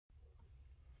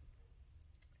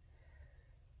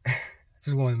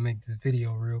Just want to make this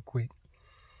video real quick.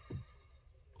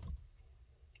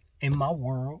 In my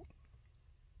world,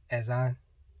 as I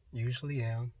usually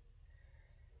am,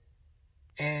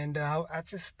 and I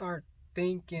just start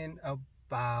thinking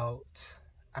about,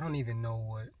 I don't even know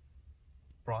what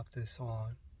brought this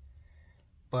on,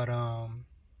 but I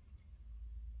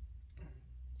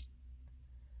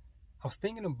was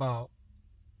thinking about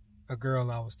a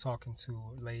girl I was talking to,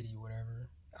 a lady,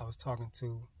 whatever I was talking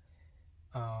to,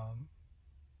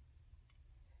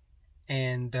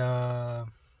 and I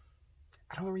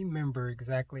don't remember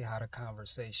exactly how the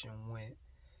conversation went,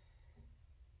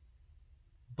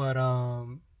 but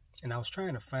and I was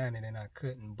trying to find it and I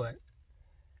couldn't, but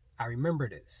I remember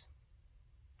this.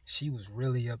 She was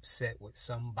really upset with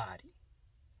somebody,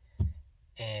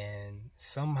 and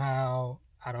somehow,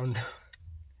 I don't know,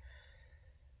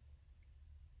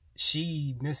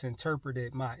 she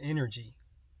misinterpreted my energy,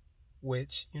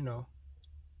 which, you know,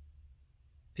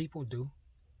 people do,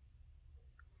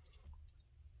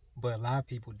 but a lot of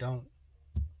people don't.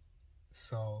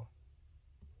 So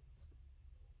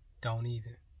don't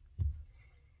even.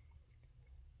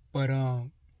 But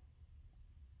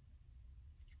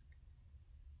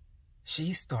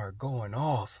she started going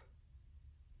off,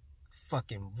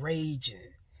 fucking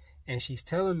raging, and she's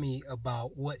telling me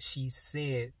about what she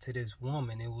said to this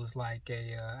woman. It was like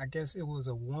I guess it was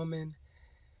a woman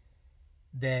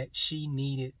that she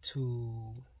needed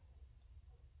to,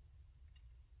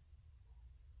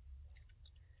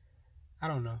 I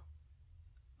don't know,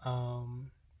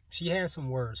 she had some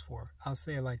words for her, I'll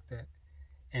say it like that,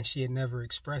 and she had never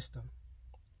expressed them.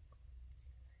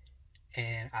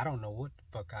 And I don't know what the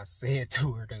fuck I said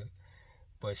to her,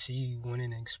 but she went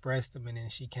and expressed them, and then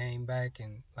she came back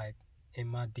and, like, in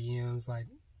my DMs, like,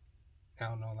 I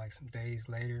don't know, like some days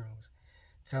later, and was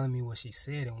telling me what she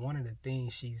said. And one of the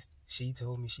things she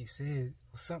told me she said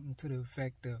was something to the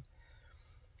effect of,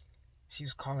 she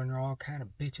was calling her all kind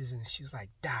of bitches, and she was like,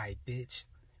 "Die, bitch,"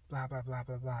 blah, blah, blah,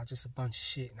 blah, blah, just a bunch of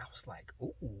shit. And I was like,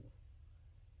 ooh.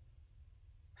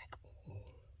 Like, ooh.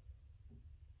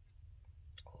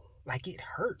 Like, it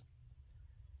hurt.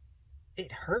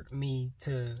 It hurt me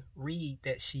to read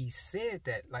that she said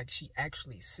that, like she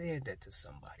actually said that to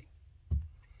somebody.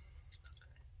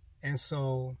 And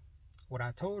so what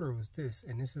I told her was this,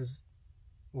 and this is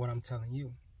what I'm telling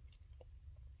you.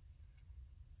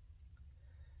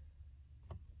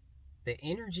 The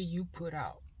energy you put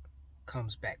out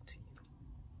comes back to you.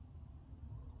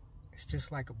 It's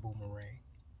just like a boomerang.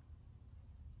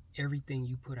 Everything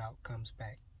you put out comes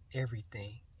back.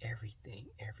 Everything, everything,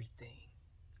 everything.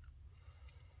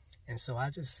 And so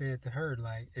I just said to her,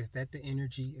 like, is that the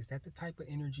energy? Is that the type of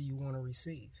energy you want to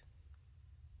receive?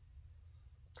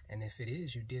 And if it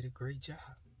is, you did a great job.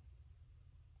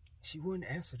 She wouldn't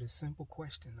answer this simple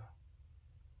question, though.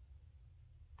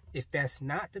 If that's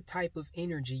not the type of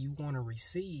energy you want to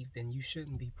receive, then you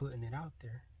shouldn't be putting it out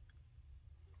there.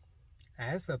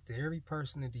 Now, it's up to every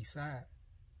person to decide.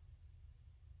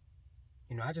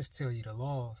 You know, I just tell you the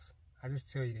laws. I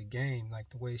just tell you the game, like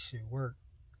the way it should work.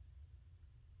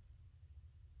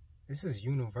 This is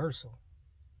universal.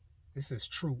 This is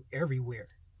true everywhere,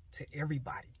 to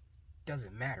everybody.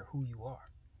 Doesn't matter who you are.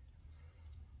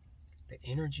 The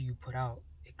energy you put out,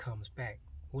 it comes back.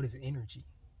 What is energy?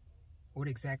 What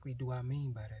exactly do I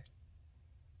mean by that?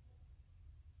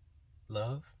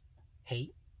 Love,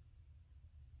 hate,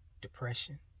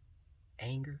 depression,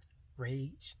 anger,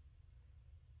 rage,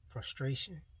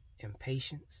 frustration,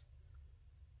 impatience,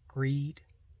 greed,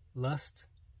 lust,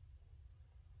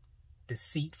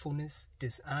 deceitfulness,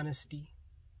 dishonesty,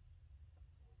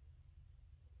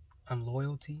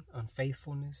 unloyalty,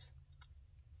 unfaithfulness,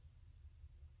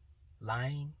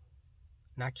 lying,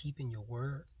 not keeping your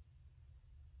word,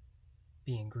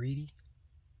 being greedy.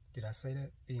 Did I say that?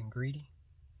 Being greedy.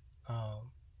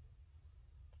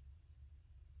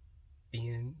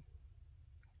 Being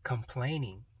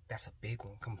complaining. That's a big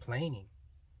one. Complaining.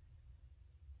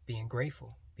 Being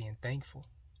grateful. Being thankful.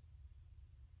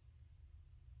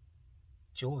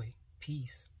 Joy,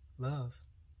 peace, love,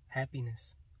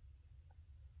 happiness.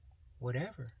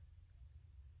 Whatever.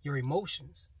 Your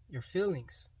emotions, your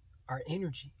feelings are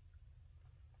energy.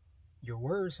 Your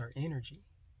words are energy.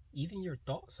 Even your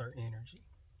thoughts are energy.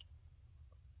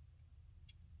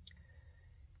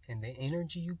 And the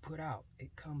energy you put out,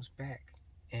 it comes back.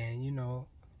 And, you know,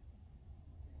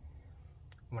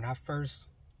 when I first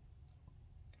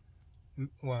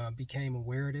became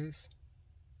aware of this,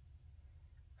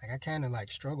 like, I kind of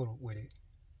like struggled with it,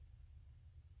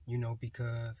 you know,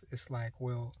 because it's like,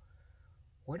 well,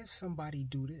 what if somebody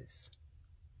do this?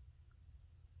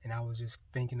 And I was just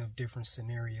thinking of different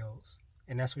scenarios,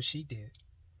 and that's what she did.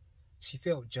 she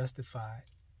felt justified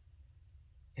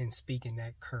in speaking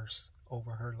that curse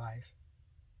over her life.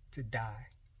 To die.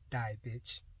 Die,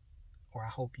 bitch. Or I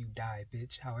hope you die,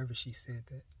 bitch. However she said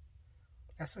that.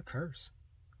 That's a curse.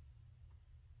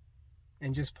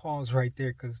 And just pause right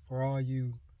there, because for all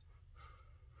you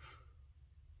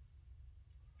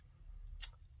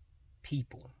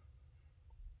people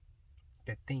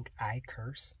that think I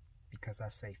curse because I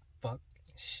say fuck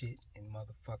and shit and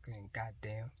motherfucker and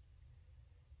goddamn,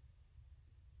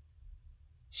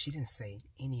 she didn't say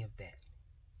any of that.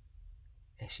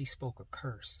 And she spoke a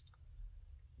curse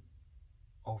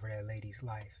over that lady's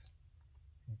life.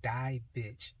 Die,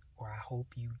 bitch, or I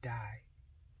hope you die,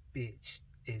 bitch,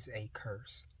 is a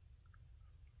curse.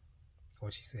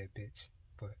 Well, she said bitch,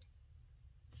 but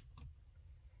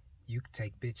you can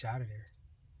take bitch out of there.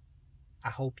 I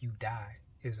hope you die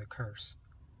is a curse.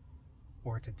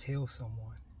 Or to tell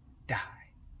someone, die,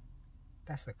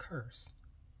 that's a curse.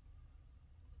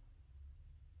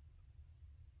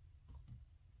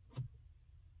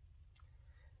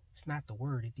 It's not the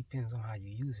word, it depends on how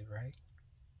you use it, right?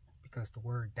 Because the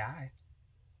word die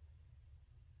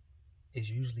is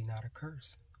usually not a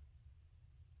curse.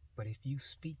 But if you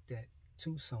speak that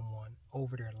to someone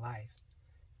over their life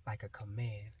like a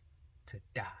command to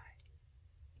die,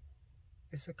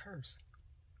 it's a curse.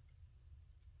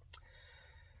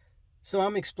 So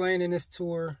I'm explaining this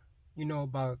to her,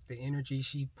 about the energy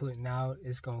she putting out.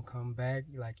 It's going to come back.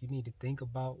 Like, you need to think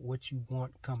about what you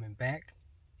want coming back.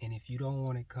 And if you don't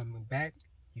want it coming back,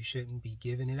 you shouldn't be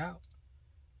giving it out.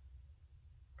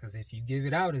 Because if you give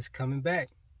it out, it's coming back.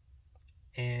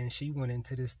 And she went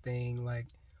into this thing like,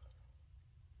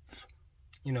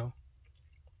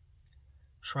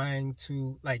 trying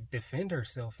to like defend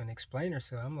herself and explain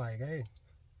herself. I'm like, hey,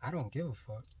 I don't give a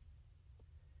fuck.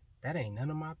 That ain't none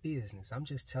of my business. I'm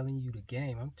just telling you the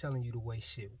game. I'm telling you the way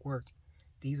shit work.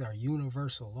 These are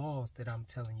universal laws that I'm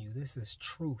telling you. This is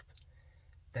truth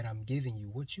that I'm giving you.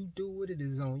 What you do with it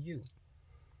is on you.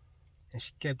 And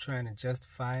she kept trying to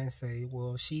justify and say,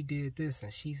 well, she did this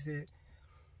and she said,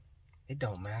 it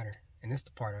don't matter. And it's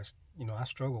the part I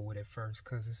struggle with at first,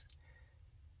 because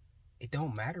it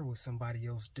don't matter what somebody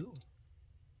else do.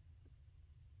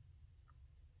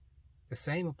 The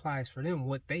same applies for them.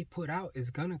 What they put out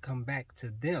is gonna come back to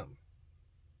them.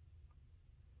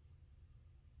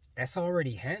 That's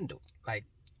already handled. Like,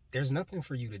 there's nothing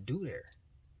for you to do there.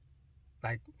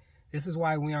 Like, this is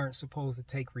why we aren't supposed to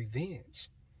take revenge.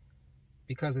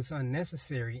 Because it's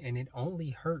unnecessary and it only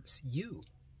hurts you.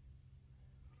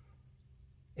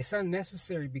 It's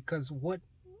unnecessary because what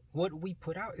we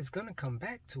put out is gonna come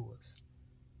back to us.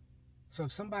 So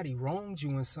if somebody wronged you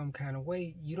in some kind of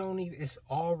way, it's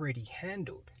already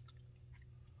handled.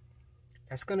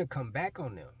 That's going to come back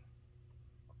on them.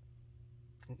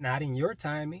 Not in your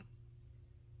timing,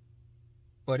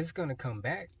 but it's going to come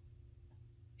back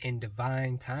in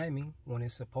divine timing when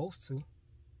it's supposed to.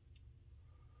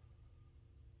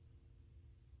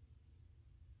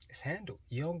 It's handled.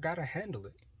 You don't got to handle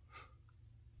it.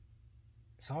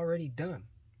 It's already done.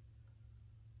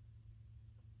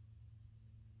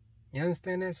 You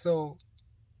understand that? So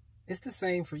it's the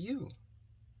same for you.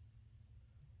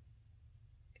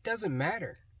 It doesn't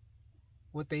matter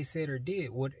what they said or did.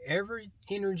 Whatever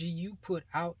energy you put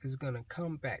out is going to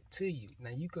come back to you. Now,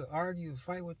 you could argue,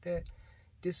 fight with that,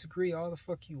 disagree all the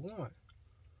fuck you want.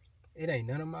 It ain't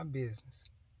none of my business.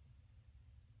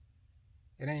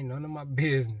 It ain't none of my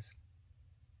business.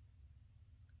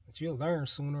 But you'll learn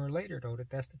sooner or later, though, that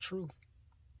that's the truth.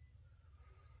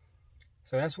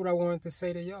 So that's what I wanted to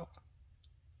say to y'all.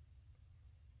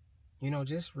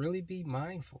 Just really be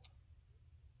mindful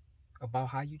about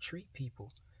how you treat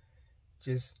people.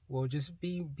 Just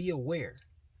be aware.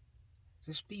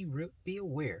 Just be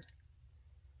aware.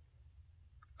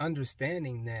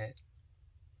 Understanding that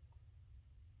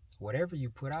whatever you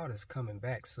put out is coming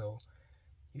back. So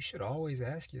you should always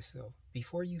ask yourself,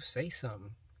 before you say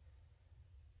something,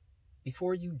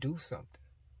 before you do something,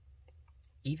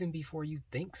 even before you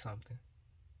think something,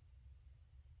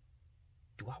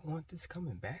 do I want this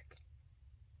coming back?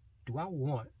 Do I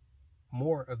want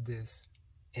more of this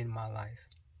in my life?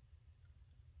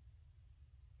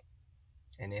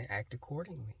 And then act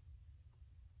accordingly.